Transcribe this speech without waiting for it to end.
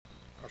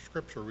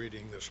scripture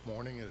reading this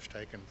morning is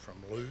taken from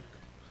Luke,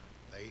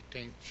 the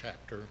 18th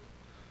chapter,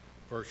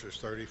 verses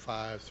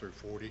 35 through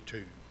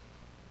 42.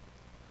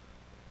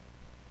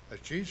 As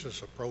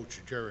Jesus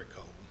approached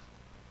Jericho,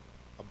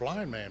 a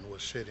blind man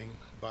was sitting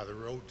by the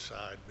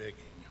roadside begging.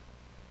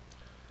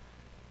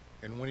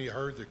 And when he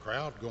heard the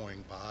crowd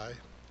going by,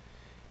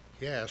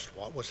 he asked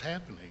what was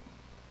happening.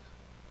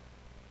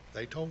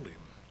 They told him,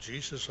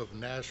 Jesus of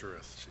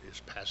Nazareth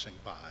is passing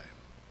by.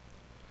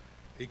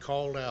 He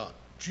called out,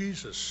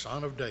 Jesus,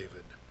 Son of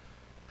David,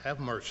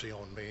 have mercy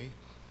on me.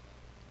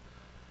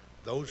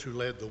 Those who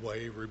led the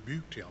way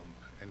rebuked him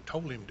and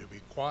told him to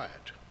be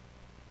quiet.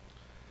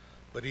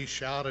 But he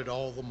shouted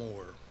all the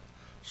more,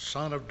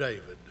 Son of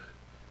David,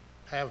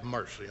 have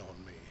mercy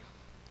on me.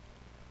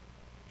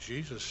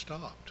 Jesus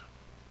stopped,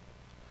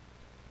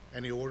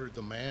 and he ordered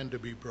the man to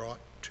be brought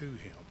to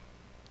him.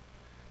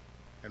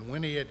 And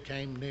when he had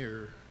came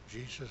near,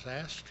 Jesus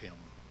asked him,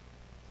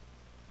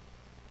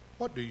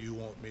 what do you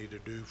want me to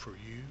do for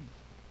you?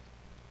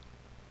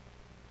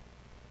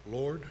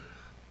 Lord,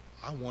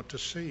 I want to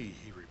see,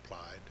 he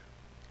replied.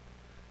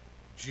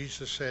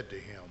 Jesus said to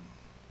him,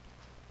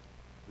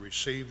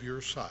 receive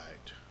your sight.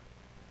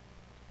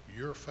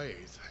 Your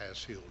faith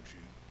has healed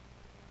you.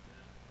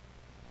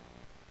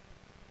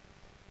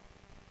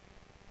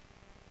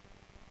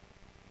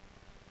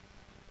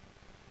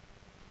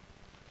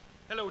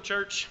 Hello,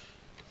 church.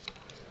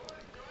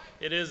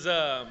 It is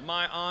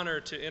my honor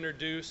to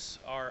introduce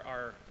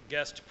our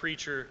guest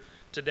preacher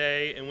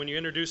today. And when you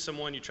introduce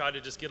someone, you try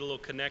to just get a little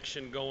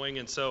connection going.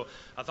 And so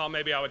I thought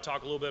maybe I would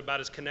talk a little bit about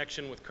his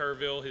connection with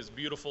Kerrville. His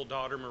beautiful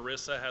daughter,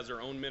 Marissa, has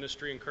her own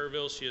ministry in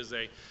Kerrville. She is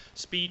a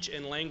speech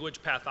and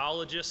language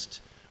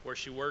pathologist where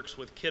she works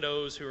with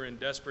kiddos who are in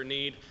desperate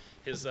need.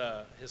 His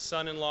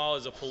son-in-law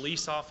is a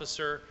police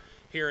officer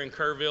here in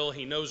Kerrville.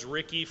 He knows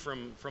Ricky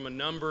from a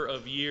number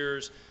of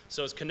years.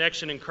 So his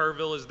connection in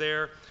Kerrville is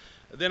there.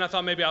 Then I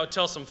thought maybe I would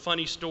tell some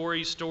funny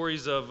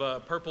stories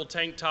of purple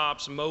tank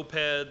tops,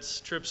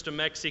 mopeds, trips to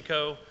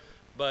Mexico.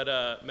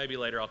 But maybe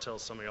later I'll tell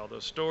some of y'all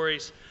those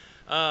stories.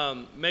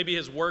 Maybe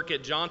his work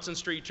at Johnson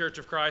Street Church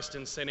of Christ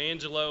in San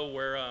Angelo,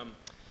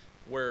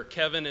 where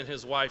Kevin and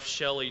his wife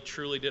Shelly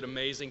truly did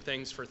amazing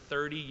things for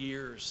 30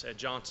 years at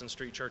Johnson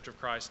Street Church of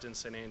Christ in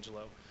San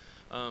Angelo.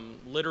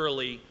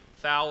 Literally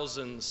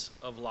thousands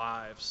of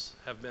lives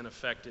have been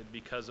affected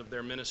because of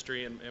their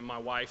ministry, and my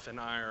wife and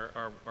I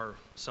are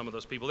some of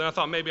those people. Then I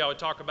thought maybe I would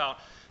talk about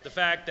the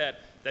fact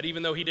that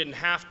even though he didn't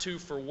have to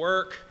for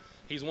work,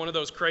 he's one of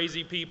those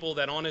crazy people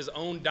that on his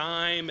own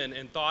dime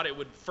and thought it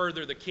would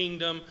further the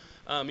kingdom.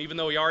 Even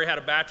though he already had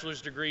a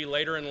bachelor's degree,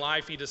 later in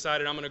life he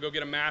decided, I'm going to go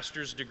get a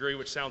master's degree,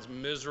 which sounds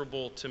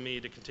miserable to me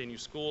to continue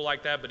school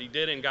like that, but he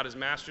did and got his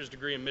master's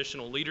degree in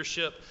missional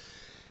leadership.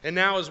 And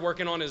now is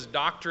working on his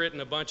doctorate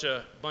and a bunch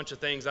of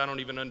things I don't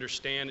even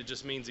understand. It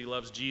just means he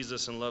loves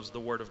Jesus and loves the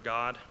Word of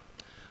God.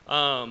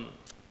 But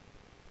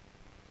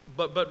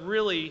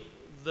really,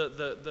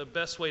 the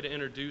best way to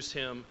introduce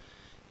him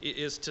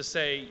is to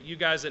say, you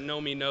guys that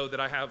know me know that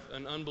I have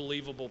an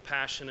unbelievable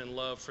passion and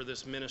love for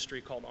this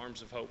ministry called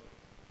Arms of Hope.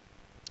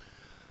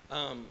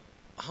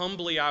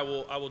 Humbly, I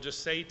will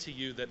just say to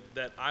you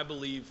that I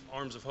believe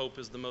Arms of Hope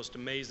is the most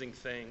amazing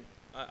thing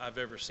I've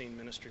ever seen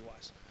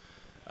ministry-wise.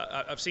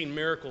 I've seen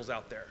miracles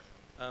out there.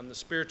 The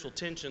spiritual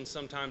tension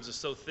sometimes is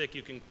so thick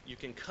you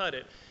can cut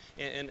it.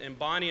 And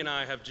Bonnie and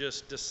I have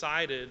just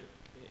decided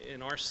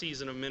in our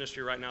season of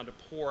ministry right now to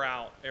pour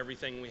out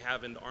everything we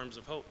have into Arms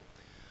of Hope.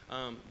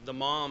 The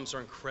moms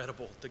are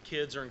incredible. The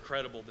kids are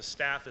incredible. The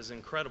staff is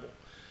incredible.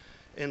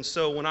 And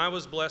so when I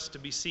was blessed to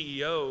be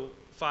CEO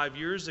 5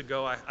 years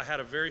ago, I had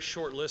a very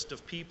short list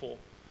of people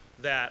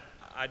that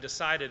I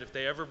decided if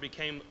they ever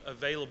became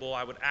available,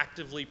 I would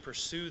actively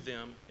pursue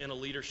them in a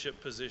leadership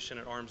position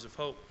at Arms of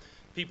Hope.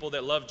 People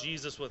that love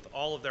Jesus with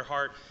all of their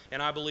heart,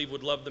 and I believe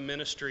would love the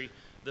ministry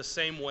the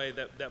same way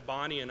that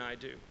Bonnie and I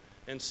do.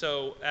 And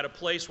so at a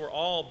place where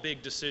all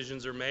big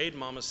decisions are made,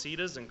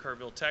 Mamacita's in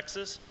Kerrville,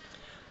 Texas,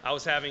 I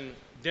was having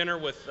dinner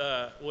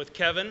with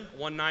Kevin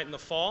one night in the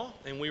fall,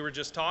 and we were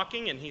just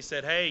talking, and he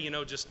said, hey,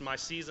 just my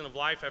season of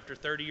life after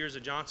 30 years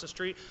at Johnson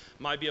Street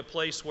might be a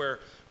place where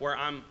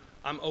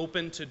I'm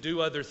open to do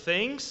other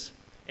things.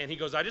 And he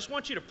goes, I just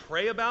want you to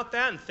pray about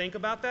that and think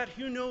about that.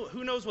 Who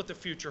knows what the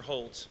future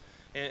holds?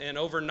 And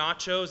over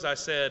nachos, I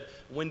said,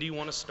 when do you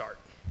want to start?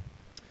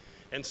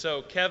 And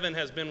so Kevin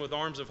has been with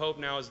Arms of Hope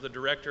now as the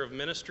director of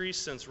ministries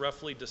since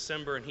roughly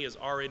December, and he has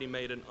already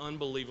made an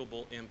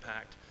unbelievable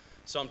impact.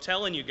 So I'm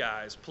telling you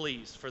guys,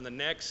 please, for the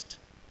next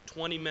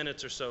 20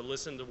 minutes or so,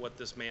 listen to what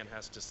this man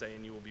has to say,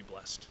 and you will be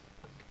blessed.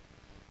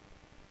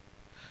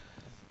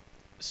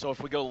 So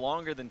if we go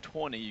longer than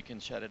 20, you can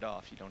shut it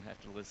off. You don't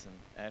have to listen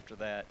after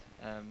that.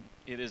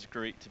 It is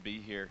great to be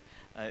here.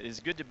 It is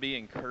good to be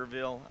in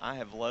Kerrville. I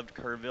have loved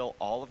Kerrville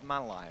all of my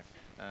life.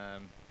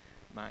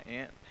 My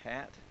Aunt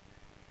Pat,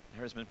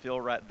 her husband Phil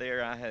right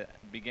there, I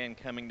began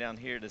coming down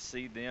here to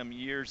see them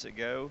years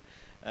ago.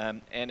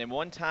 And in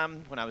one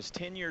time when I was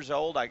 10 years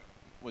old, I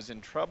was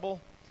in trouble,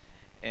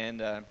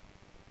 and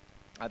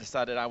I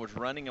decided I was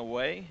running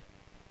away.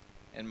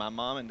 And my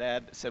mom and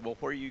dad said, well,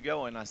 where are you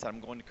going? I said, I'm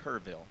going to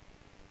Kerrville.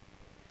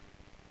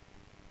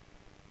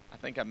 I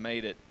think I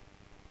made it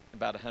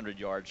about 100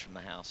 yards from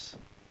the house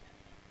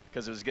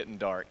because it was getting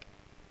dark.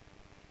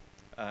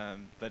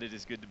 But it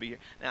is good to be here.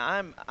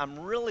 Now, I'm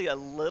really a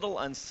little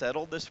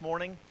unsettled this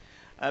morning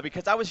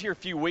because I was here a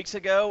few weeks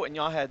ago, and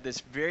y'all had this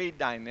very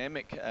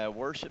dynamic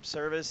worship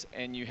service,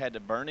 and you had the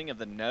burning of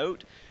the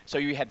note. So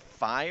you had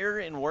fire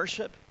in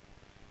worship,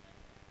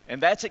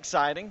 and that's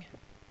exciting.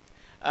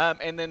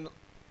 And then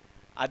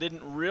I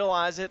didn't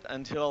realize it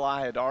until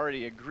I had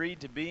already agreed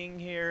to being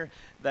here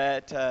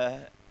that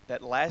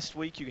that last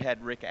week you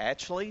had Rick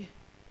Atchley.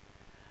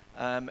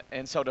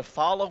 And so to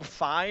follow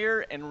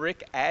fire and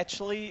Rick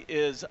Atchley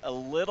is a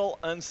little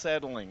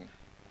unsettling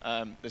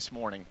this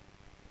morning.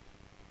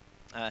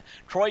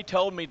 Troy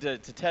told me to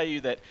tell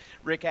you that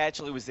Rick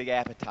Atchley was the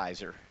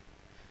appetizer.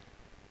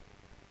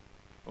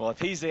 Well, if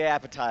he's the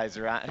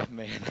appetizer,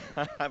 man,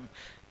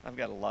 I've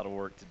got a lot of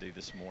work to do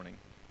this morning.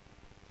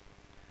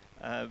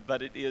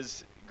 But it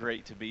is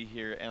great to be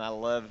here, and I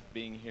love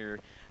being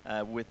here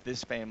with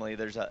this family.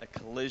 There's a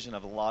collision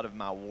of a lot of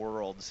my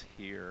worlds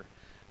here.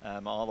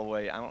 All the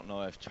way, I don't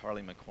know if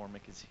Charlie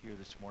McCormick is here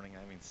this morning.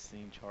 I haven't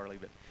seen Charlie,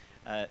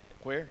 but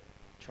where?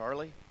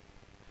 Charlie?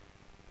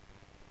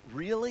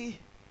 Really?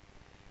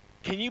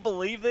 Can you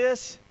believe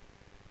this?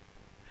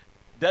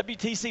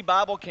 WTC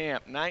Bible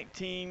Camp,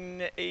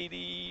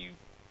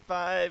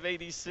 1985,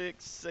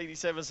 86,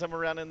 87, somewhere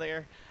around in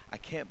there. I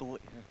can't believe.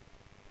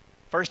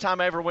 First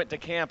time I ever went to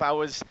camp, I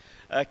was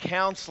a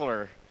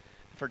counselor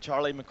for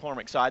Charlie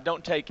McCormick. So I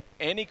don't take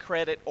any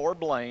credit or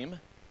blame.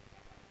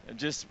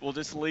 We'll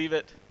just leave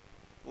it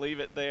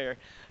there.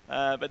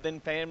 But then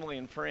family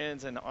and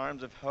friends and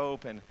Arms of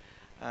Hope and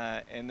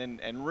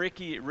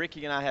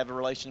Ricky and I have a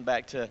relation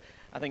back to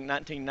I think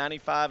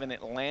 1995 in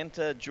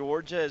Atlanta,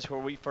 Georgia is where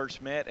we first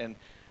met, and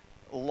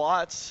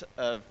lots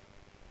of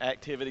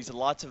activities,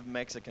 lots of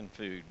Mexican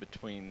food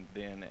between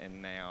then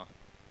and now.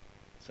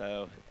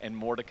 So, and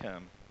more to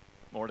come.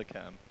 So,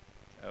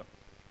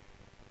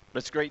 but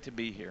it's great to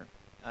be here.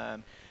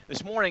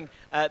 This morning,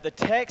 the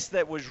text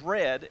that was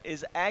read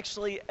is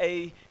actually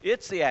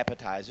it's the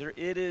appetizer.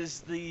 It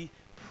is the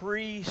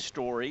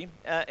pre-story,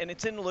 and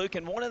it's in Luke.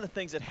 And one of the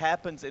things that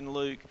happens in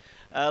Luke,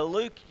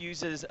 Luke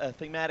uses a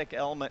thematic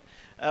element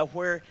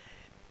where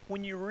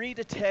when you read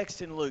a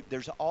text in Luke,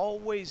 there's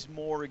always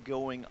more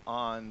going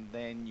on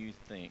than you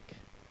think.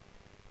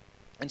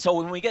 And so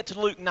when we get to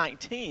Luke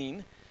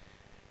 19,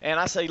 and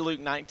I say Luke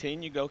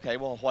 19, you go, okay,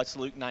 well, what's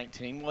Luke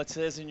 19? Well, it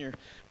says in your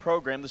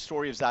program the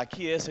story of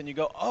Zacchaeus, and you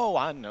go, oh,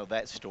 I know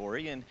that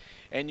story.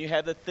 And you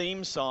have the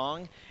theme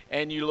song,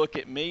 and you look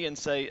at me and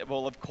say,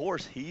 well, of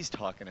course he's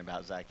talking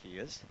about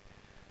Zacchaeus.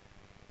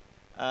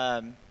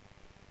 And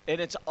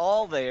it's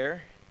all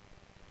there.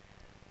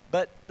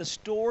 But the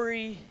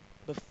story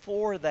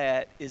before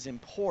that is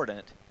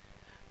important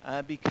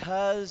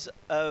because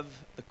of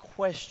the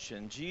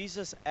question.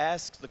 Jesus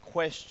asks the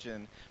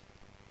question,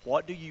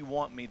 what do you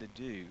want me to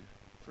do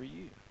for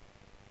you?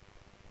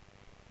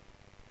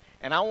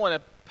 And I want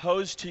to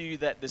pose to you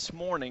that this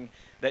morning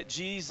that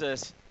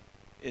Jesus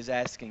is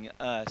asking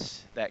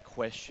us that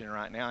question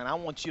right now. And I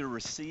want you to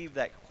receive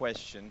that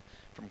question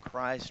from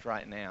Christ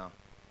right now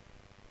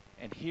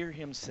and hear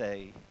him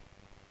say,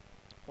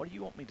 what do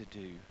you want me to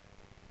do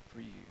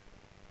for you?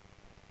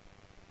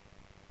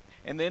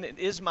 And then it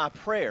is my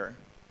prayer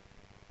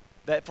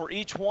that for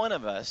each one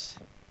of us,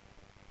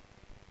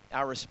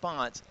 our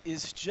response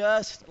is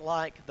just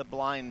like the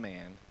blind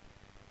man,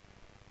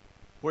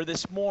 where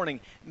this morning,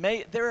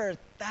 there are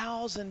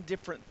 1,000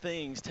 different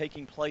things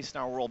taking place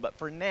in our world, but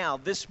for now,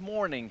 this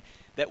morning,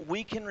 that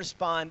we can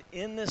respond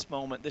in this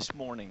moment, this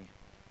morning,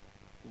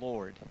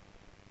 Lord,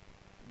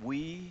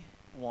 we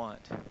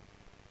want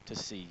to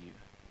see you.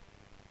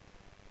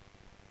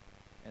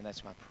 And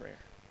that's my prayer.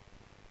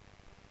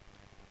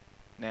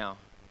 Now,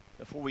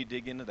 before we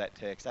dig into that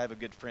text, I have a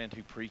good friend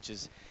who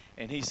preaches,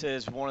 and he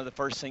says one of the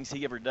first things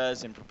he ever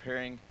does in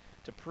preparing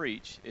to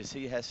preach is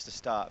he has to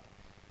stop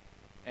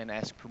and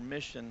ask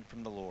permission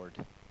from the Lord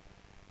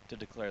to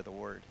declare the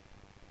word.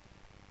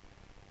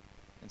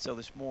 And so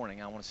this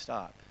morning I want to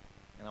stop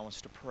and I want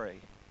us to pray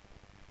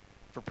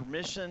for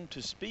permission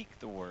to speak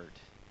the word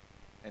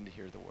and to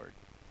hear the word.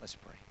 Let's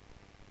pray.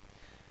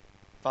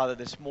 Father,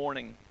 this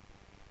morning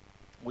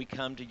we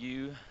come to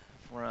you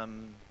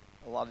from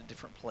a lot of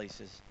different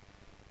places.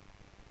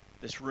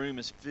 This room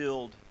is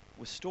filled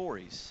with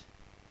stories.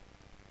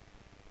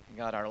 And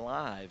God, our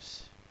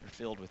lives are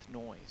filled with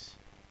noise.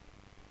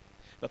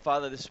 But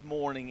Father, this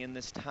morning, in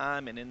this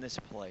time and in this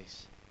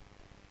place,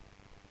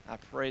 I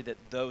pray that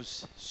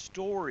those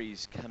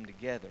stories come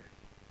together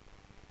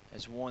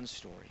as one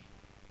story.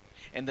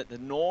 And that the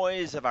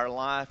noise of our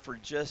life for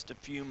just a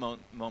few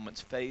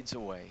moments fades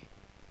away.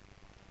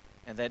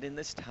 And that in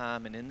this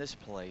time and in this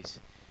place,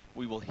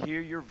 we will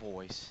hear your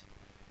voice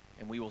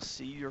and we will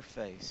see your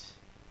face.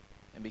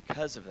 And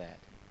because of that,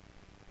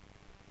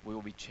 we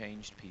will be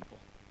changed people.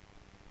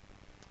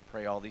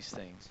 Pray all these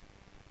things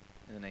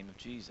in the name of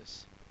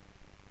Jesus.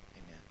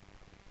 Amen.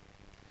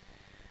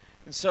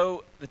 And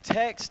so the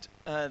text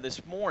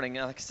this morning,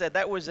 like I said,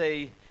 that was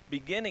a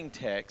beginning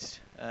text,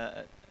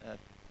 a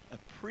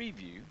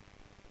preview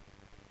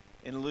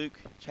in Luke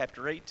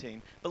chapter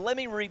 18. But let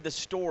me read the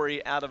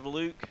story out of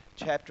Luke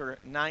chapter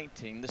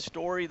 19. The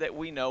story that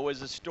we know is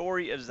the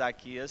story of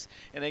Zacchaeus.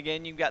 And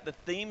again, you've got the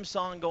theme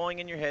song going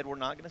in your head. We're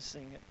not going to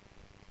sing it,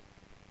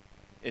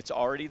 it's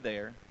already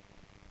there.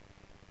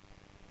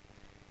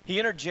 He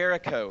entered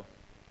Jericho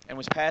and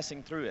was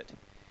passing through it.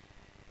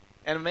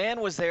 And a man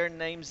was there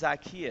named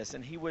Zacchaeus,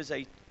 and he was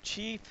a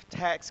chief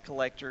tax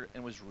collector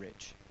and was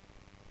rich.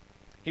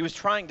 He was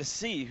trying to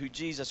see who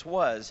Jesus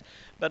was,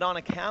 but on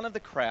account of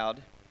the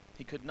crowd,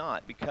 he could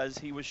not, because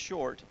he was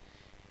short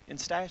in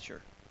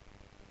stature.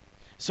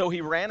 So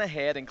he ran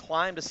ahead and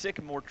climbed a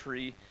sycamore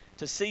tree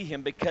to see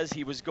him, because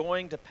he was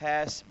going to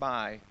pass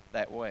by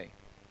that way.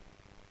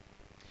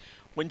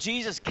 When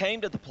Jesus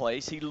came to the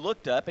place, he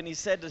looked up and he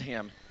said to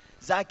him,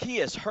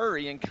 "Zacchaeus,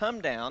 hurry and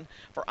come down,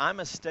 for I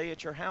must stay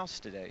at your house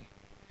today."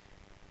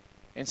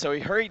 And so he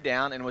hurried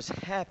down and was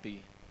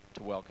happy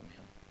to welcome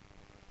him.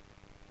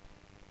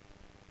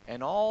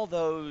 And all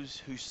those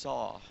who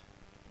saw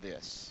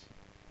this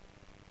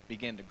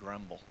began to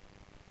grumble.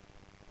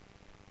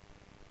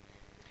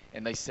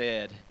 And they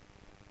said,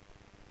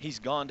 "He's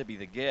gone to be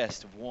the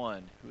guest of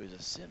one who is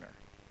a sinner."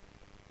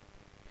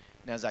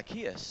 Now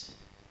Zacchaeus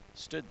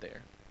stood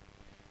there,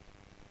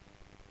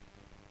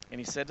 and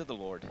he said to the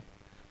Lord,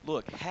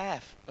 "Look,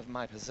 half of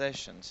my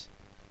possessions,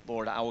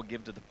 Lord, I will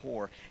give to the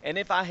poor. And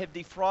if I have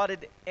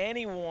defrauded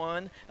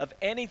anyone of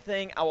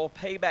anything, I will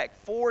pay back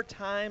 4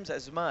 times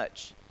as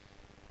much."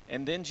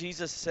 And then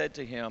Jesus said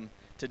to him,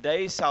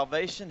 "Today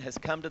salvation has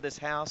come to this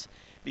house,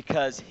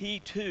 because he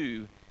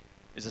too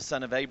is a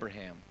son of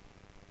Abraham.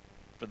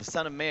 For the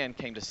Son of Man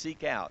came to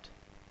seek out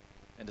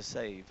and to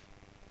save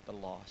the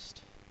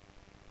lost."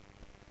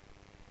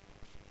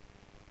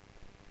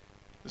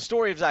 The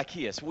story of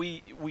Zacchaeus.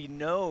 We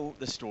know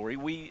the story.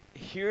 We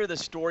hear the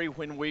story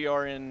when we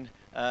are in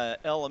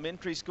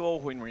elementary school,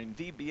 when we're in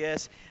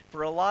VBS.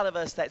 For a lot of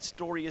us, that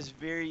story is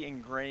very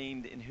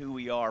ingrained in who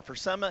we are. For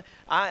some,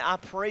 I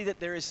pray that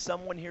there is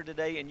someone here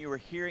today and you are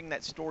hearing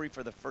that story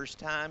for the first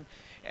time,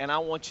 and I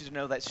want you to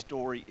know that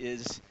story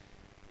is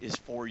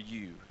for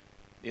you.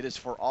 It is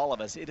for all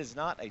of us. It is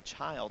not a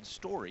child's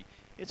story.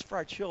 It's for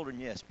our children,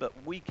 yes, but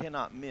we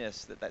cannot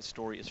miss that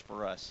story is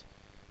for us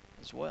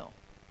as well.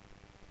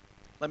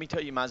 Let me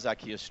tell you my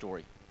Zacchaeus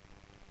story.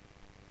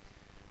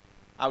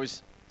 I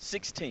was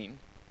 16,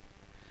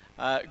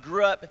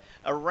 grew up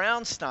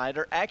around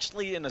Snyder,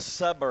 actually in a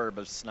suburb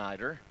of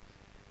Snyder,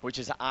 which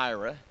is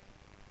Ira.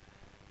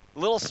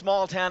 Little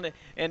small town,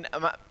 and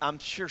I'm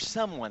sure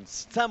someone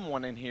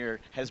in here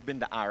has been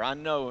to Ira. I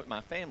know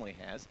my family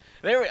has.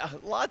 There,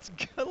 lots.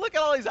 Look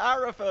at all these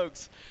Ira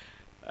folks.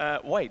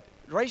 Wait,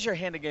 raise your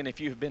hand again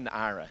if you've been to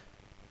Ira.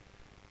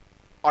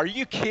 Are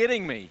you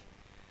kidding me?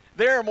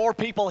 There are more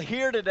people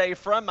here today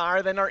from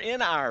Ira than are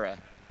in Ira.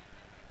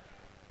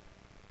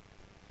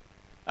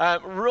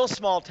 Real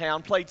small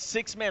town, played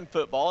 6-man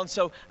football, and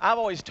so I've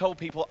always told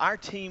people our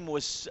team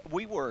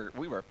we were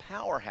a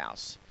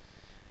powerhouse.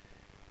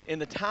 In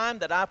the time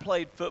that I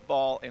played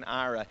football in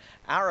Ira,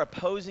 our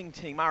opposing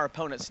team, our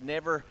opponents,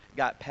 never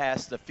got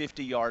past the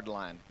 50-yard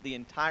line the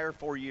entire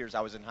 4 years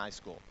I was in high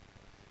school.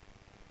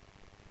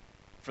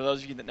 For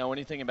those of you that know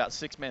anything about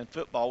 6-man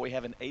football, we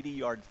have an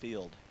 80-yard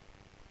field.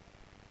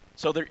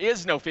 So there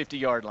is no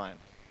 50-yard line.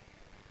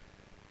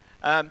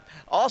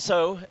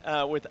 Also,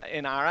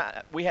 in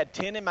Ira, we had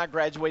 10 in my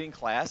graduating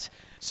class,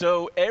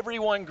 so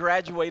everyone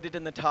graduated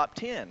in the top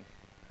 10.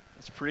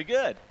 That's pretty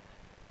good.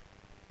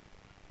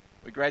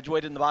 We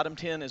graduated in the bottom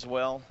 10 as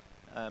well,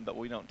 but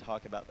we don't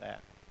talk about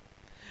that.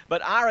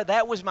 But Ira,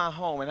 that was my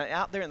home, and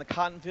out there in the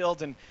cotton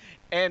fields, and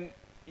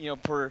you know,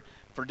 for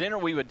dinner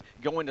we would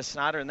go into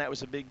Snyder, and that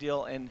was a big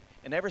deal. And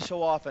ever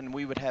so often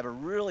we would have a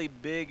really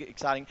big,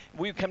 exciting.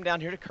 We would come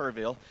down here to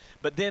Kerrville,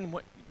 but then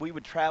we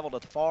would travel to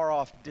the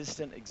far-off,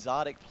 distant,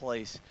 exotic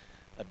place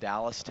of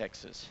Dallas,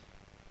 Texas.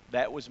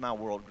 That was my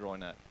world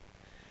growing up.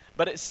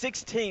 But at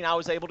 16, I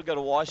was able to go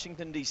to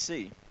Washington,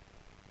 D.C.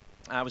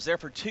 I was there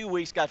for 2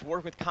 weeks, got to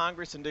work with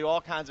Congress and do all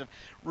kinds of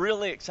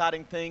really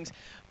exciting things.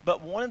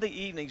 But one of the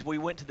evenings, we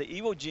went to the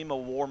Iwo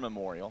Jima War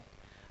Memorial,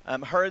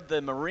 heard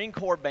the Marine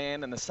Corps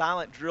band and the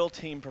silent drill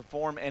team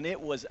perform, and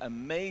it was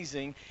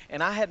amazing.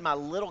 And I had my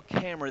little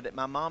camera that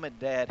my mom and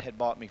dad had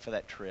bought me for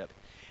that trip,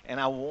 and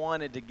I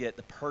wanted to get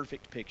the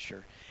perfect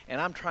picture.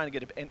 And I'm trying to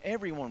get it, and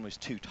everyone was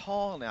too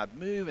tall, and I'd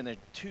move, and they're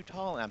too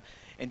tall,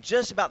 and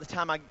just about the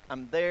time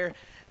I'm there,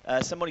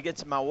 somebody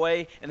gets in my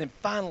way, and then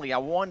finally I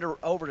wander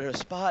over to a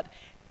spot,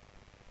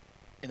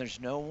 and there's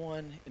no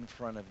one in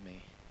front of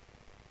me.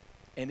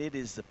 And it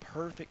is the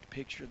perfect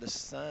picture. The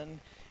sun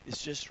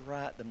is just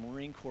right. The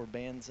Marine Corps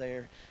band's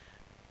there.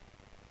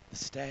 The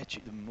statue,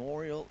 the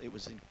memorial,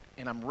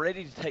 and I'm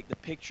ready to take the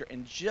picture.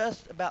 And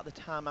just about the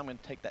time I'm going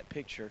to take that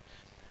picture,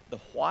 the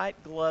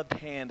white gloved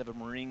hand of a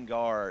Marine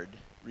Guard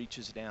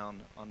reaches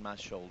down on my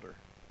shoulder.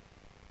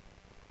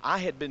 I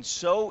had been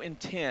so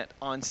intent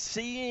on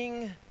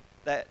seeing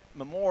that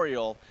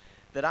memorial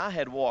that I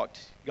had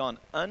gone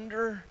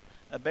under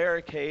a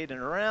barricade and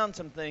around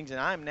some things, and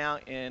I'm now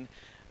in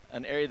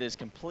an area that is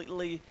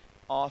completely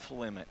off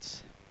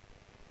limits.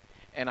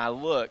 And I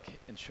look,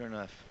 and sure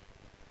enough,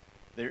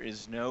 there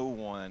is no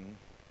one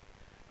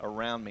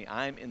around me.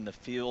 I'm in the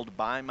field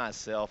by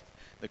myself.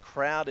 The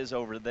crowd is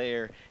over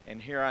there,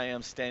 and here I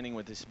am standing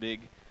with this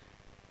big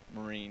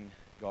Marine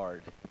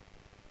guard.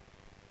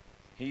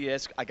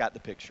 I got the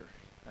picture.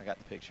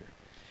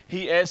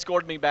 He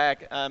escorted me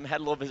back, had a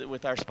little visit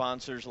with our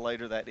sponsors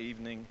later that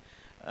evening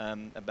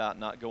about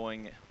not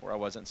going where I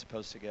wasn't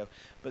supposed to go.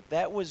 But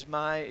that was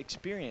my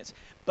experience.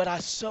 But I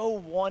so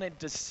wanted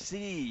to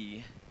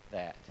see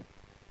that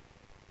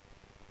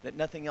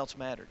nothing else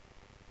mattered.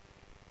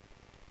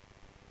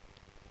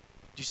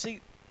 Do you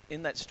see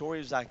in that story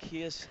of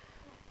Zacchaeus?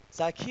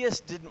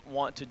 Zacchaeus didn't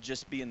want to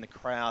just be in the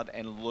crowd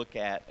and look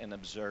at and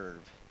observe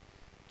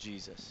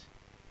Jesus.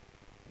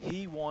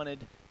 He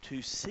wanted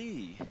to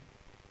see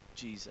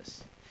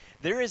Jesus.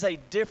 There is a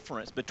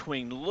difference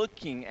between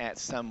looking at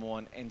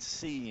someone and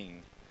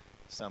seeing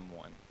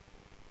someone.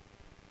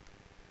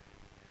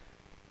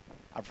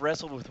 I've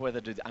wrestled with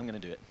whether to do. I'm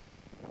going to do it.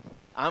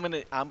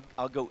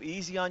 I'll go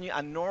easy on you.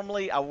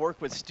 I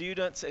work with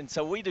students, and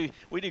so we do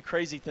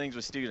crazy things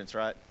with students,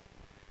 right?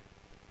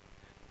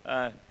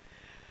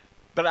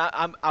 But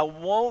I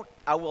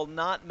will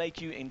not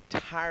make you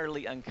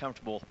entirely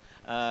uncomfortable.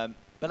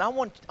 But I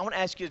want to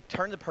ask you to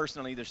turn to the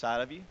person on either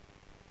side of you.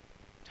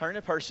 Turn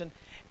to the person,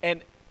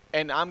 and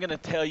I'm going to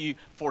tell you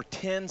for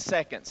 10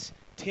 seconds.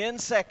 10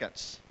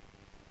 seconds.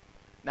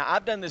 Now,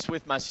 I've done this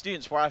with my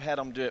students where I've had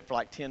them do it for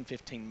like 10,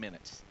 15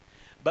 minutes.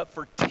 But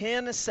for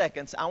 10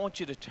 seconds, I want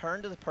you to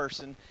turn to the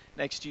person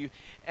next to you,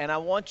 and I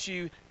want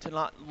you to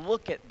not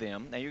look at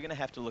them. Now, you're going to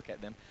have to look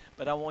at them,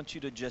 but I want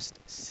you to just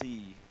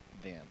see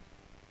them.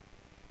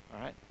 All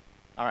right?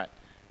 All right.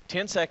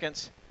 10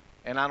 seconds,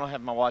 and I don't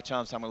have my watch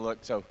on, so I'm going to look.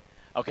 So,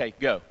 okay,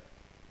 go.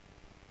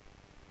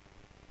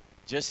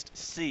 Just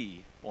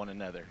see one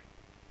another.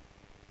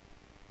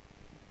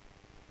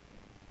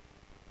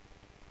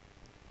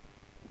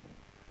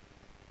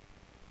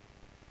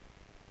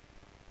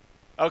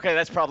 Okay,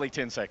 that's probably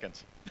 10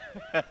 seconds.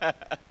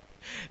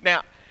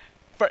 Now,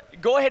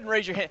 go ahead and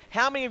raise your hand.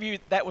 How many of you,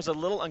 that was a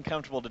little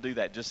uncomfortable to do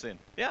that just then?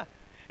 Yeah.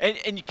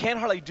 And you can't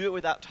hardly do it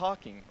without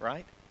talking,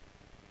 right?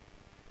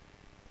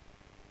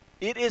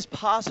 It is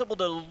possible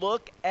to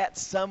look at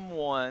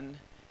someone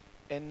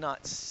and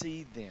not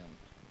see them.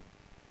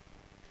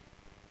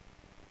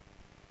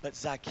 But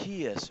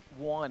Zacchaeus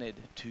wanted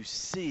to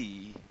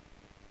see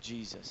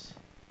Jesus.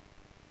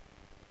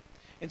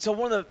 And so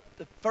one of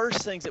the first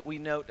things that we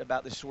note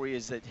about this story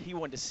is that he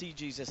wanted to see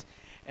Jesus.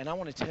 And I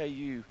want to tell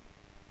you,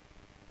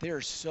 there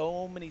are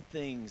so many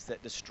things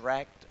that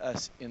distract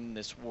us in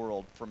this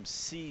world from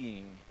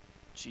seeing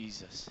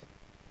Jesus.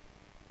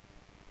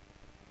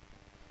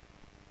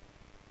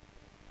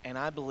 And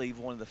I believe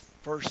one of the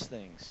first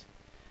things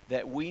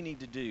that we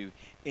need to do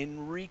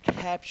in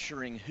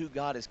recapturing who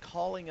God is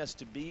calling us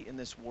to be in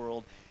this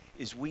world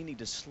is we need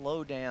to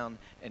slow down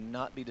and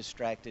not be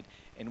distracted,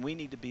 and we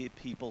need to be a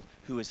people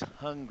who is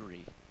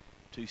hungry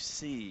to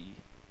see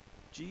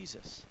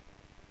Jesus.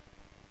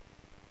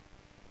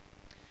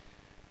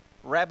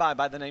 Rabbi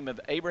by the name of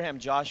Abraham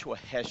Joshua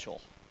Heschel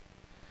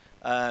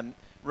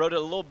wrote a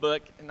little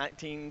book in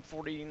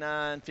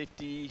 1949,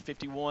 50,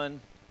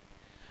 51.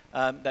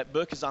 That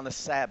book is on the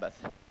Sabbath.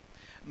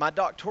 My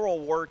doctoral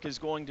work is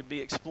going to be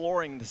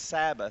exploring the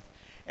Sabbath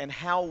and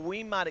how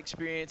we might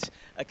experience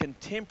a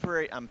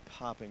contemporary. I'm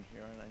popping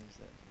here, aren't I? Is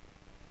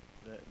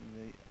that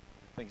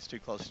I think it's too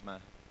close to my.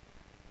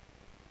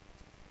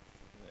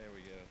 There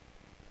we go.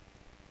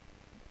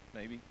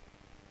 Maybe.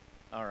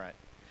 All right.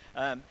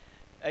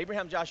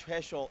 Abraham Joshua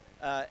Heschel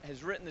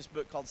has written this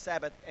book called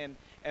Sabbath, and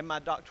my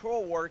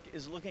doctoral work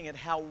is looking at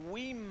how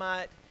we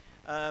might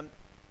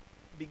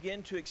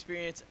begin to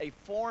experience a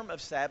form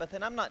of Sabbath,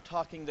 and I'm not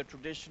talking the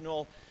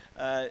traditional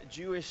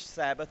Jewish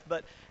Sabbath,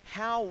 but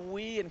how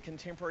we in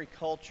contemporary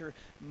culture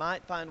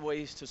might find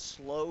ways to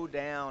slow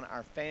down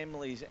our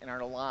families and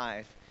our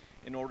life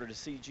in order to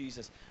see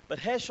Jesus. But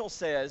Heschel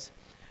says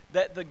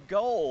that the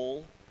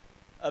goal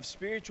of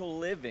spiritual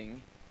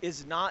living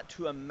is not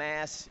to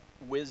amass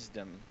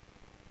wisdom,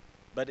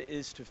 but it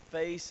is to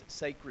face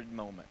sacred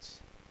moments.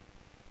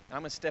 I'm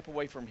going to step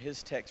away from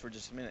his text for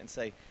just a minute and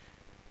say,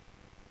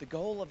 the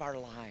goal of our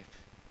life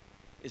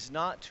is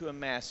not to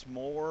amass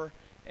more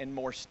and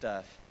more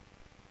stuff,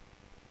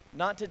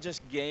 not to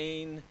just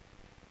gain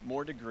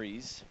more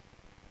degrees,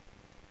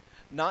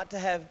 not to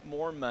have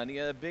more money,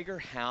 a bigger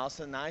house,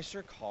 a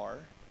nicer car,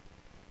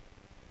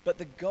 but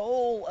the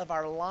goal of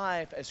our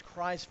life as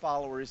Christ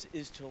followers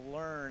is to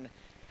learn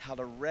how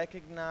to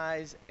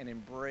recognize and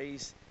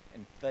embrace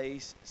and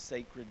face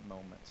sacred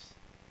moments.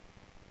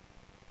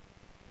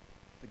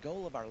 The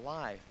goal of our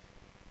life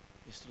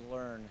is to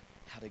learn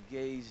how to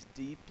gaze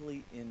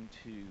deeply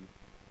into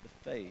the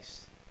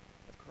face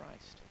of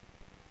Christ.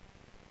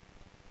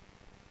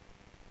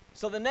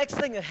 So the next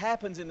thing that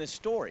happens in this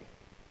story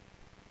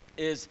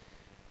is,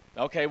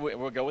 okay,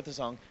 we'll go with the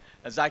song.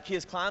 As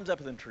Zacchaeus climbs up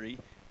in the tree,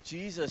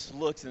 Jesus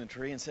looks in the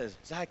tree and says,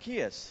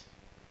 Zacchaeus,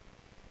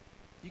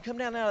 You come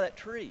down out of that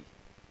tree.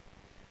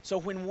 So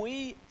when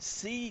we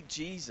see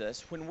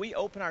Jesus, when we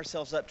open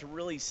ourselves up to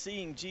really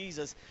seeing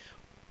Jesus,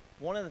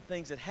 one of the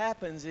things that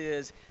happens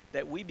is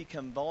that we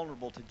become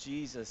vulnerable to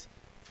Jesus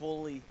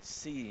fully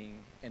seeing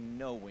and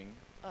knowing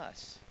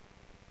us.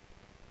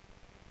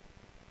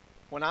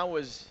 When I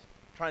was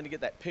trying to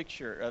get that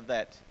picture of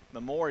that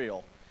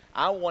memorial,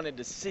 I wanted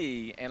to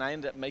see, and I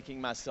ended up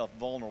making myself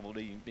vulnerable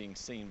to being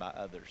seen by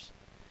others.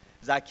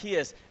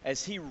 Zacchaeus,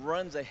 as he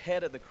runs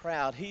ahead of the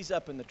crowd, he's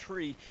up in the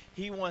tree.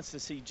 He wants to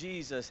see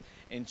Jesus,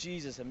 and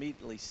Jesus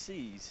immediately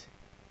sees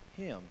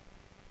him.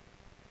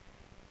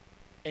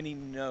 And he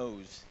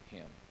knows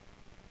him.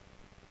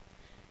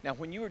 Now,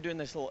 when you were doing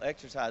this little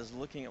exercise,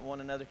 looking at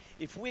one another,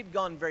 if we'd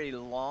gone very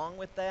long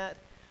with that,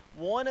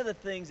 one of the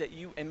things that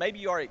you, and maybe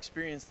you already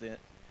experienced it,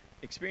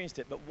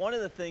 but one of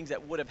the things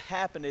that would have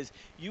happened is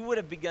you would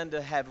have begun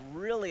to have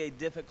really a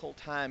difficult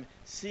time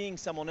seeing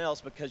someone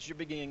else because you're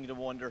beginning to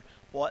wonder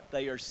what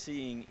they are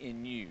seeing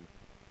in you,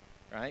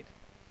 right?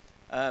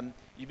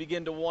 You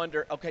begin to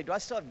wonder, okay, do I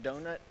still have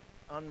donut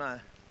on my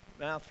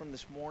mouth from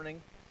this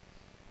morning?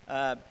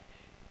 But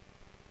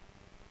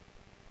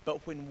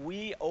when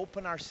we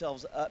open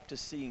ourselves up to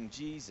seeing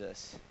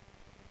Jesus,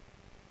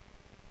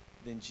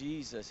 then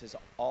Jesus is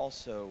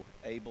also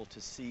able to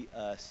see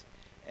us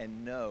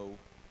and know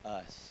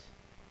us.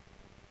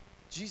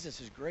 Jesus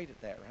is great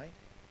at that, right?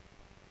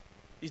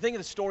 You think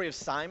of the story of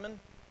Simon,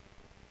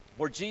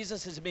 where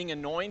Jesus is being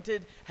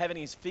anointed, having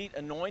his feet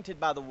anointed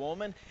by the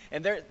woman,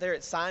 and they're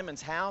at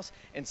Simon's house,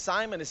 and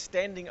Simon is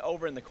standing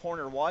over in the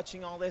corner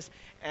watching all this,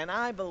 and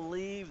I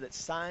believe that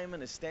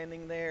Simon is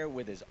standing there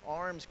with his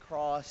arms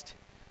crossed,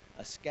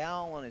 a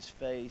scowl on his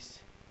face,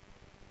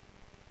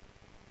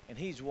 and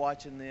he's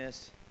watching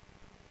this.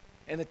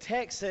 And the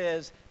text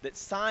says that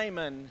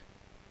Simon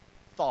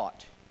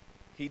thought.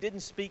 He didn't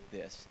speak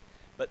this,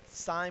 but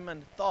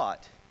Simon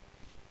thought,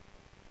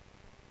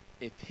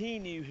 if he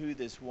knew who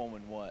this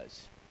woman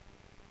was,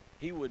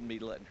 he wouldn't be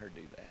letting her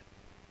do that.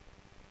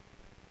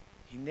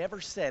 He never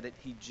said it,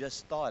 he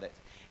just thought it.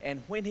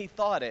 And when he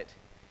thought it,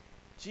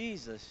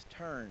 Jesus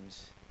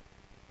turns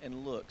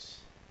and looks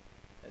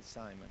at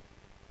Simon.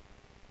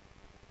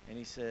 And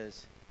he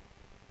says,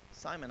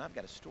 Simon, I've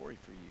got a story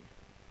for you.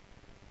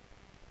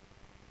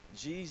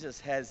 Jesus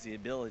has the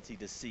ability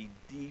to see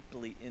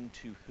deeply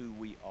into who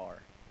we are.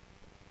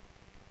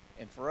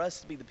 And for us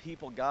to be the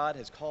people God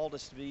has called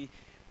us to be,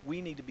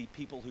 we need to be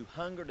people who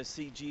hunger to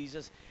see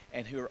Jesus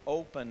and who are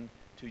open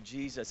to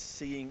Jesus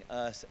seeing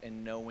us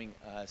and knowing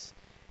us.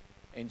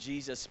 And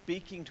Jesus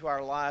speaking to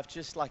our life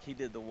just like he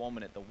did the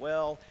woman at the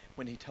well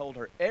when he told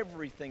her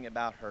everything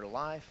about her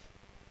life.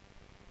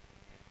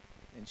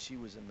 And she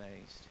was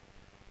amazed.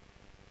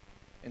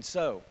 And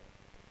so,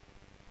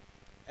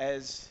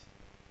 as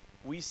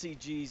we see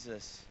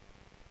Jesus,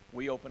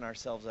 we open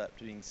ourselves up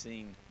to being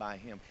seen by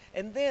him.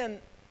 And then,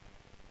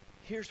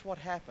 here's what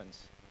happens.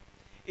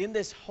 In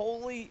this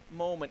holy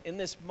moment, in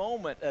this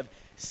moment of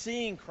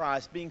seeing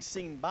Christ, being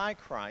seen by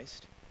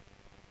Christ,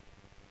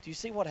 do you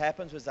see what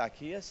happens with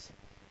Zacchaeus?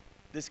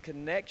 This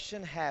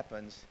connection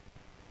happens,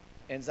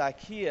 and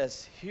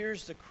Zacchaeus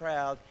hears the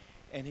crowd,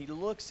 and he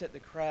looks at the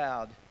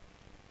crowd,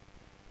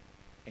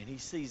 and he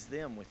sees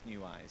them with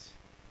new eyes.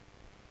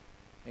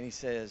 And he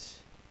says,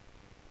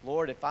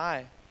 Lord, if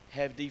I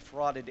have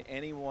defrauded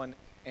anyone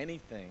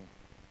anything,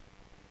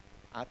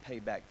 I pay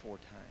back 4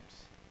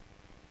 times.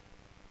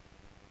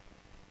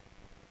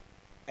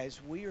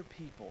 As we are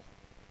people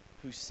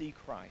who see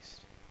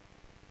Christ,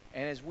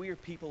 and as we are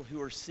people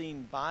who are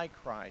seen by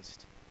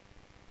Christ,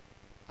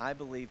 I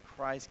believe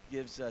Christ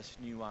gives us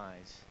new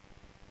eyes.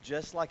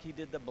 Just like he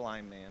did the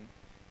blind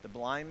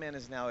man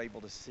is now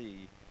able to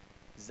see.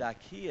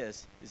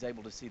 Zacchaeus is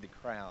able to see the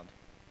crowd.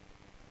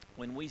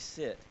 When we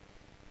sit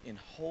in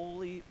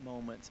holy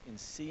moments in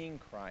seeing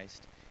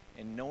Christ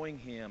and knowing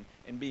him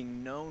and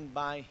being known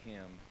by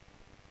him,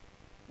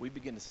 we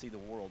begin to see the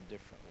world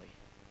differently.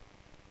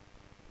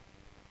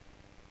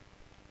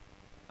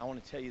 I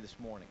want to tell you this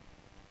morning,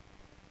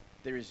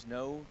 there is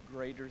no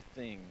greater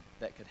thing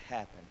that could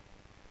happen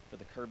for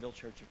the Kerrville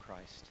Church of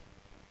Christ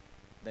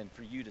than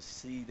for you to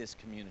see this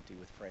community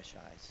with fresh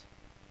eyes.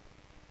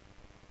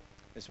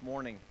 This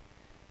morning,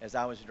 as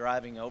I was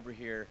driving over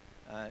here,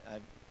 I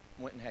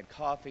went and had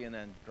coffee and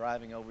then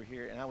driving over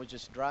here, and I was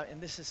just driving,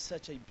 and this is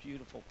such a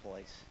beautiful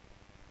place.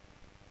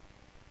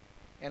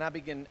 And I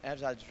began,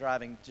 as I was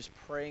driving, just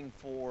praying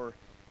for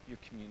your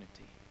community.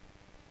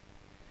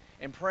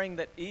 And praying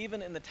that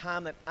even in the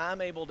time that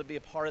I'm able to be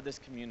a part of this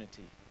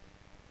community,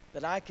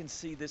 that I can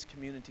see this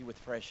community with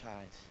fresh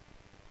eyes.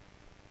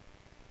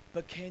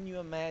 But can you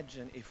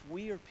imagine if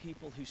we are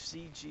people who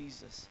see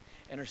Jesus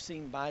and are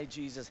seen by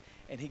Jesus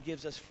and he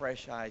gives us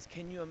fresh eyes?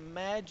 Can you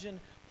imagine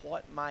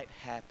what might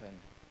happen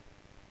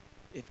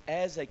if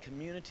as a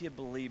community of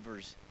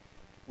believers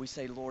we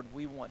say, Lord,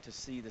 we want to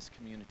see this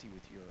community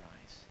with your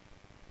eyes?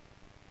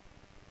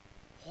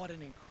 What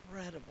an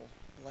incredible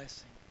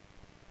blessing.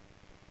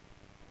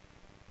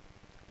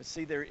 But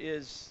see, there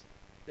is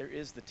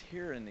the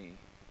tyranny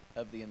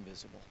of the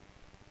invisible.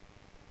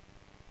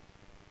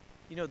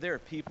 You know, there are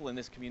people in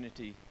this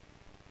community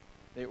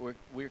that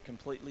we're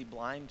completely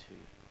blind to.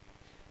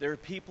 There are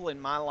people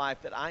in my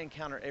life that I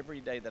encounter every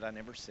day that I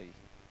never see.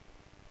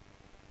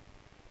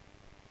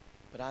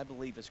 But I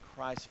believe as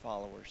Christ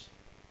followers,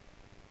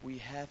 we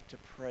have to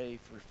pray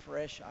for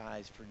fresh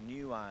eyes, for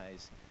new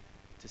eyes,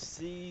 to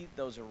see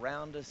those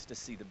around us, to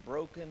see the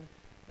broken,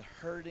 the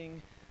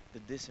hurting, the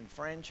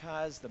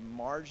disenfranchised, the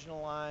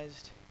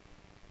marginalized.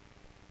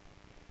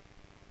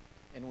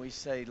 And we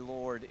say,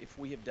 Lord, if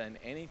we have done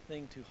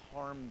anything to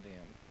harm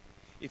them,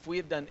 if we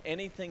have done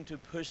anything to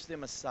push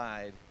them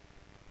aside,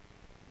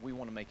 we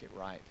want to make it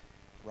right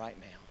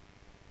now.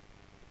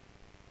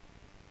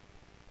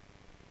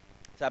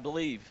 So I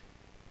believe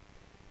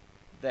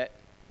that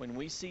when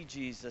we see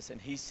Jesus and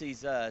he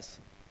sees us,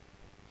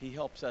 he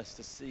helps us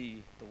to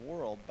see the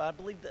world. But I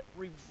believe that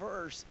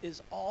reverse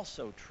is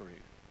also true.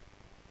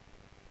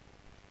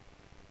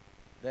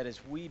 That as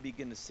we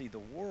begin to see the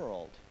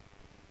world,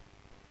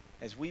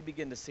 as we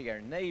begin to see our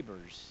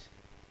neighbors,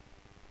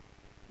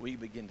 we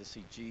begin to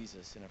see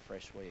Jesus in a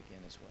fresh way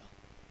again as well.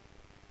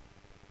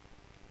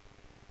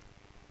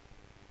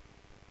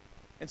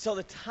 And so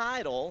the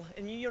title,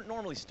 and you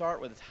normally start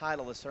with the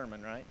title of the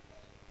sermon, right?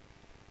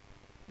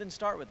 Didn't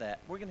start with that.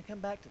 We're going to come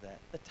back to that.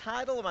 The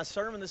title of my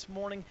sermon this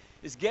morning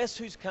is Guess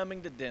Who's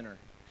Coming to Dinner?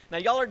 Now,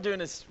 y'all are doing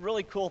this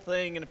really cool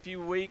thing in a few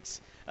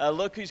weeks.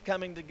 Look who's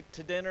coming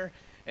to dinner.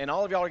 And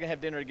all of y'all are going to have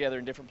dinner together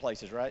in different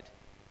places, right?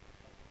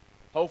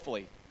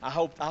 Hopefully. I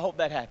hope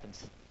that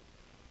happens.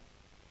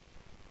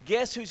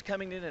 Guess who's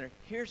coming to dinner?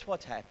 Here's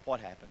what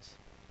happens.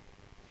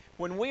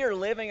 When we are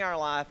living our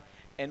life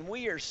and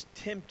we are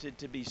tempted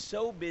to be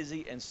so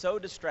busy and so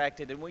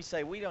distracted, and we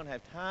say we don't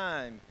have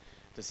time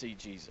to see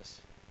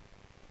Jesus,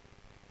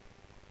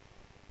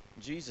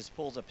 Jesus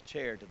pulls up a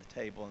chair to the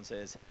table and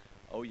says,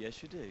 "Oh,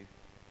 yes, you do.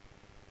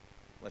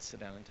 Let's sit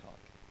down and talk."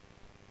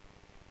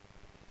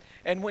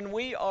 And when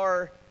we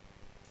are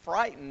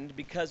frightened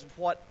because of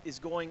what is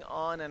going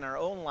on in our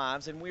own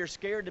lives, and we are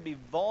scared to be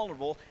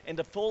vulnerable and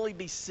to fully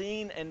be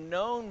seen and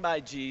known by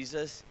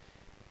Jesus,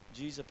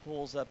 Jesus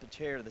pulls up a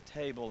chair to the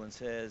table and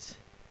says,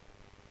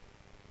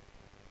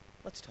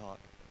 "Let's talk.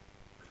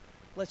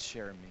 Let's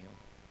share a meal.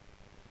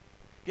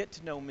 Get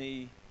to know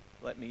me.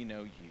 Let me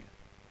know you."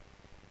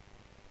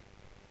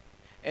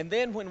 And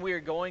then when we are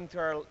going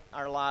through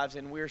our lives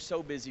and we're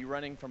so busy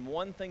running from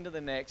one thing to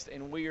the next,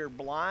 and we are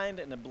blind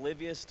and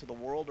oblivious to the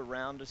world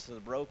around us, to the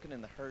broken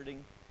and the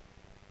hurting,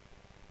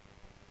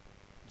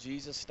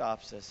 Jesus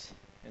stops us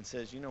and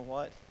says, "You know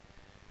what?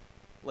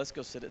 Let's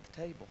go sit at the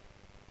table.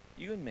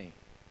 You and me.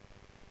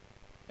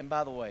 And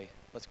by the way,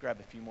 let's grab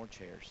a few more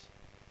chairs,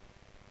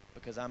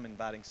 because I'm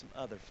inviting some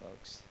other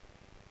folks."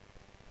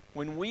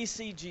 When we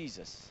see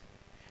Jesus,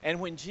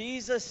 and when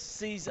Jesus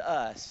sees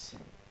us,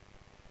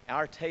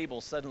 our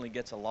table suddenly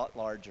gets a lot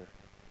larger.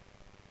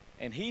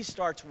 And he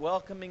starts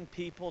welcoming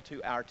people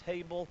to our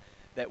table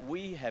that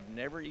we have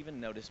never even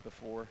noticed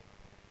before.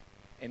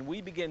 And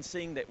we begin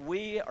seeing that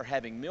we are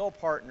having meal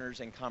partners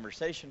and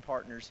conversation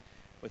partners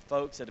with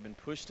folks that have been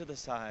pushed to the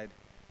side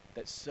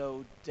that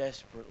so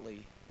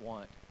desperately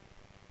want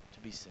to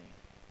be seen.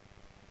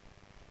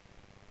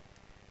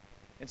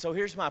 And so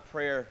here's my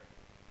prayer,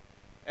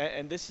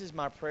 and this is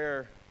my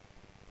prayer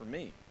for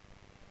me.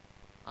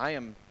 I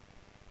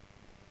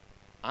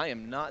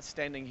am not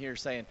standing here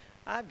saying,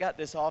 "I've got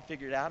this all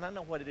figured out. I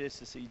know what it is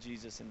to see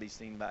Jesus and be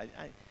seen by."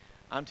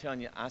 I'm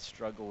telling you, I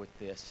struggle with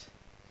this.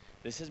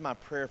 This is my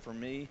prayer for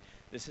me.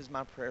 This is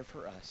my prayer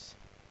for us.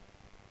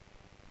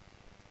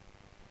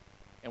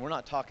 And we're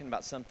not talking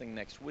about something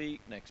next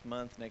week, next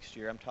month, next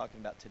year. I'm talking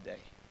about today.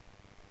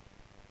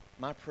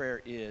 My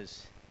prayer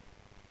is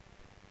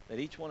that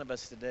each one of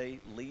us today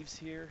leaves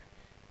here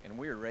and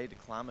we are ready to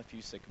climb a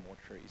few sycamore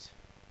trees.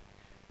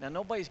 Now,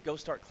 nobody's go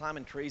start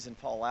climbing trees and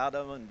fall out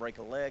of them and break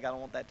a leg. I don't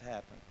want that to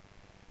happen.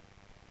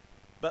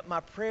 But my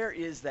prayer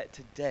is that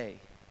today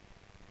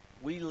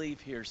we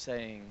leave here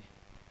saying,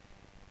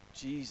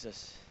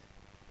 "Jesus,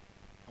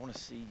 I want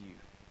to see you.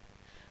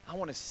 I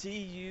want to see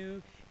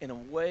you in a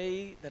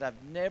way that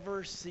I've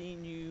never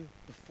seen you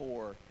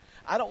before.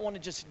 I don't want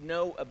to just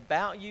know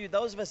about you."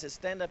 Those of us that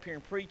stand up here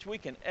and preach, we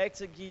can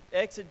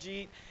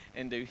exegete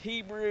and do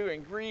Hebrew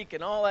and Greek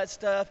and all that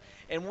stuff,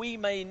 and we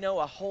may know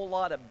a whole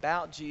lot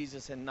about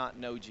Jesus and not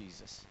know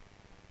Jesus.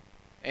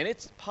 And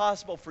it's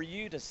possible for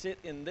you to sit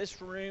in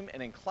this room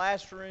and in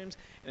classrooms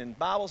and in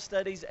Bible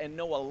studies and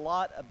know a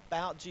lot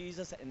about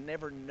Jesus and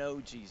never know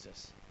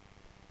Jesus.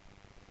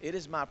 It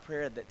is my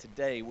prayer that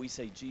today we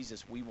say,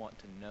 "Jesus, we want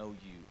to know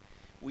you.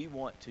 We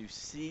want to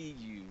see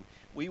you.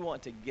 We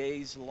want to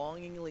gaze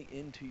longingly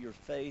into your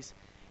face,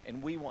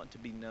 and we want to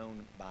be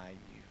known by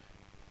you.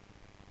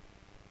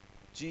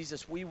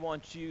 Jesus, we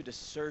want you to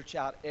search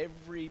out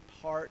every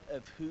part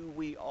of who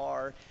we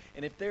are.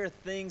 And if there are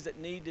things that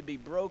need to be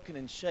broken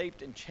and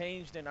shaped and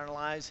changed in our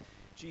lives,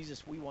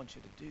 Jesus, we want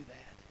you to do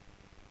that.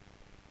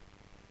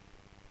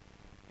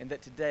 And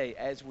that today,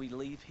 as we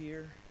leave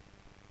here,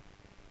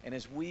 and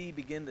as we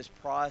begin this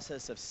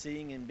process of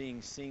seeing and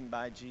being seen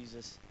by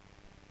Jesus,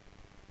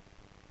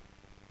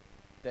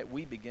 that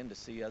we begin to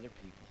see other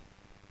people.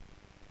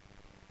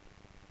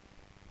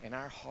 And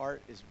our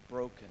heart is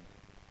broken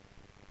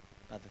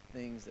by the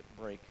things that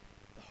break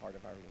the heart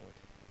of our Lord.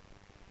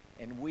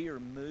 And we are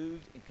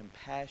moved in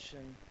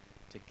compassion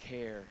to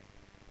care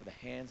for the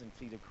hands and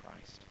feet of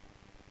Christ.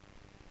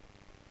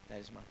 That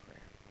is my prayer.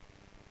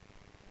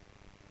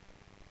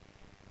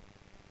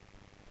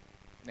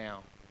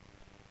 Now,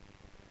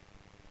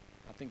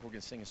 I think we're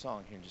going to sing a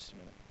song here in just a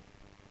minute.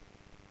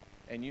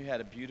 And you had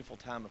a beautiful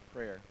time of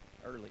prayer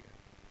earlier.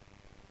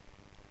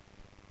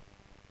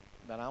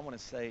 But I want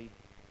to say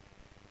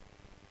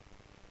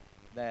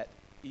that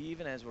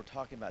even as we're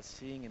talking about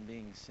seeing and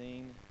being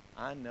seen,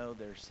 I know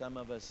there's some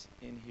of us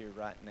in here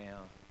right now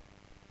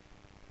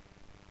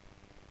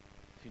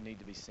who need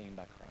to be seen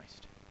by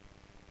Christ.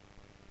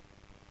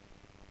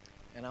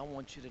 And I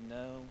want you to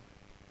know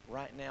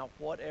right now,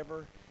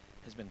 whatever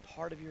has been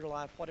part of your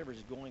life, whatever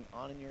is going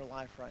on in your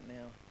life right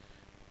now,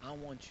 I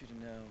want you to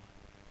know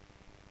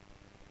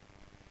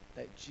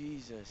that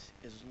Jesus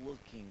is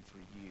looking for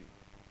you.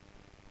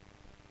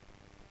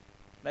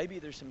 Maybe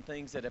there's some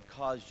things that have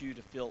caused you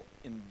to feel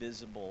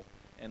invisible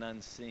and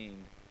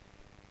unseen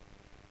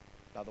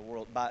by the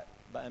world, by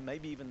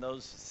maybe even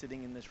those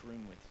sitting in this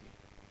room with you.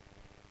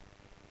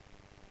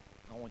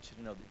 I want you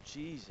to know that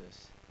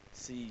Jesus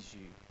sees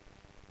you,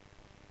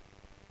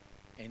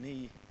 and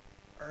He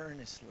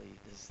earnestly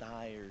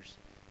desires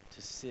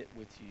to sit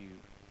with you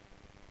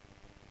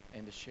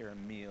and to share a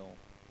meal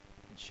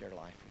and share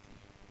life with you.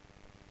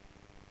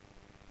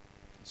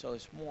 And so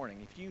this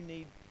morning, if you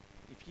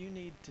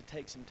need to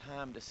take some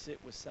time to sit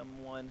with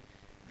someone,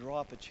 draw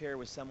up a chair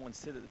with someone,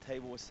 sit at the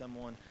table with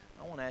someone,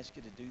 I want to ask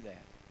you to do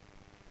that.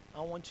 I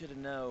want you to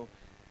know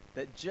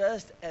that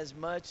just as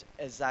much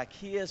as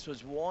Zacchaeus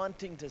was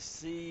wanting to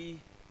see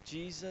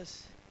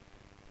Jesus,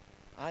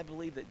 I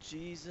believe that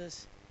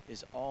Jesus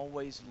is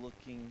always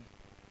looking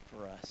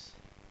for us.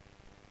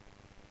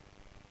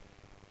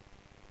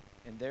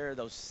 And there are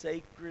those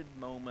sacred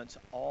moments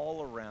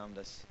all around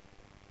us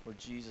where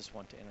Jesus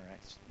wants to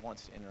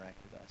interact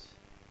with us.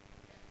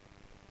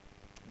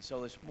 And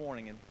so this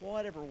morning, in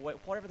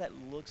whatever that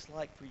looks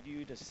like for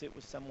you to sit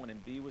with someone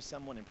and be with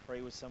someone and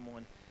pray with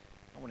someone,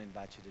 I want to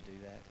invite you to do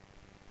that.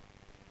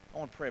 I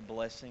want to pray a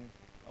blessing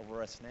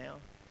over us now,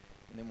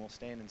 and then we'll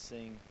stand and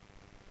sing.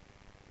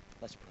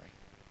 Let's pray.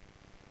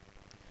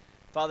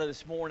 Father,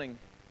 this morning,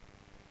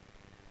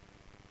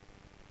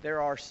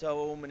 there are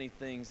so many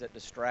things that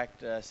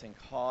distract us and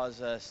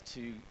cause us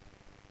to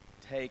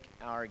take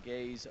our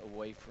gaze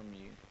away from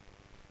you.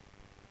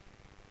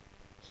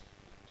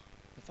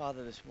 And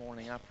Father, this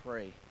morning, I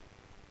pray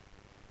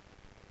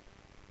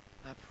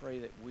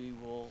that we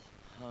will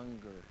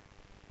hunger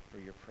for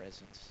your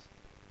presence.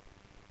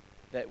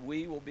 That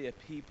we will be a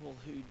people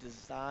who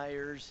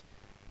desires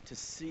to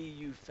see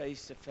you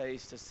face to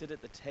face, to sit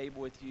at the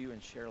table with you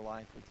and share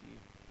life with you.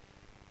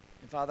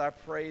 And Father, I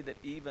pray that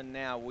even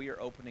now we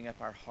are opening up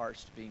our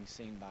hearts to being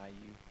seen by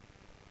you.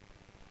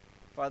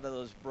 Father,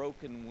 those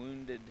broken,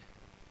 wounded,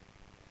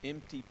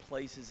 empty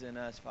places in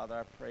us, Father,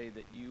 I pray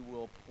that you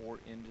will pour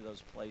into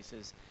those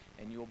places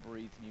and you'll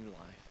breathe new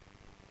life.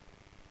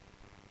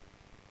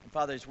 And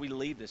Father, as we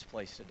leave this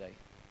place today,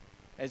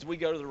 as we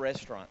go to the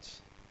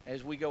restaurants,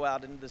 as we go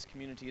out into this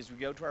community, as we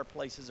go to our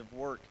places of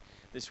work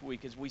this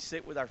week, as we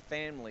sit with our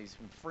families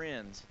and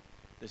friends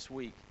this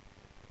week,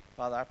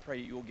 Father, I pray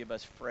you will give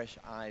us fresh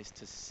eyes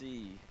to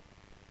see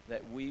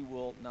that we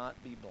will not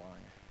be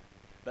blind,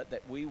 but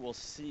that we will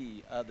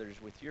see others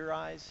with your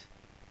eyes.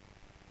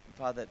 And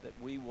Father, that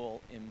we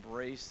will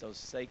embrace those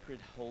sacred,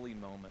 holy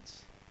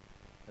moments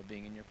of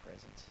being in your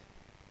presence.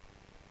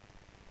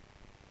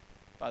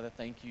 Father,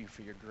 thank you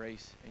for your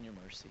grace and your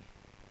mercy.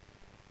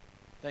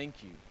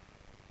 Thank you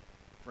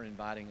for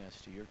inviting us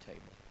to your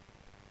table.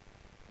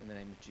 In the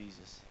name of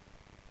Jesus,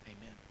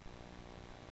 amen.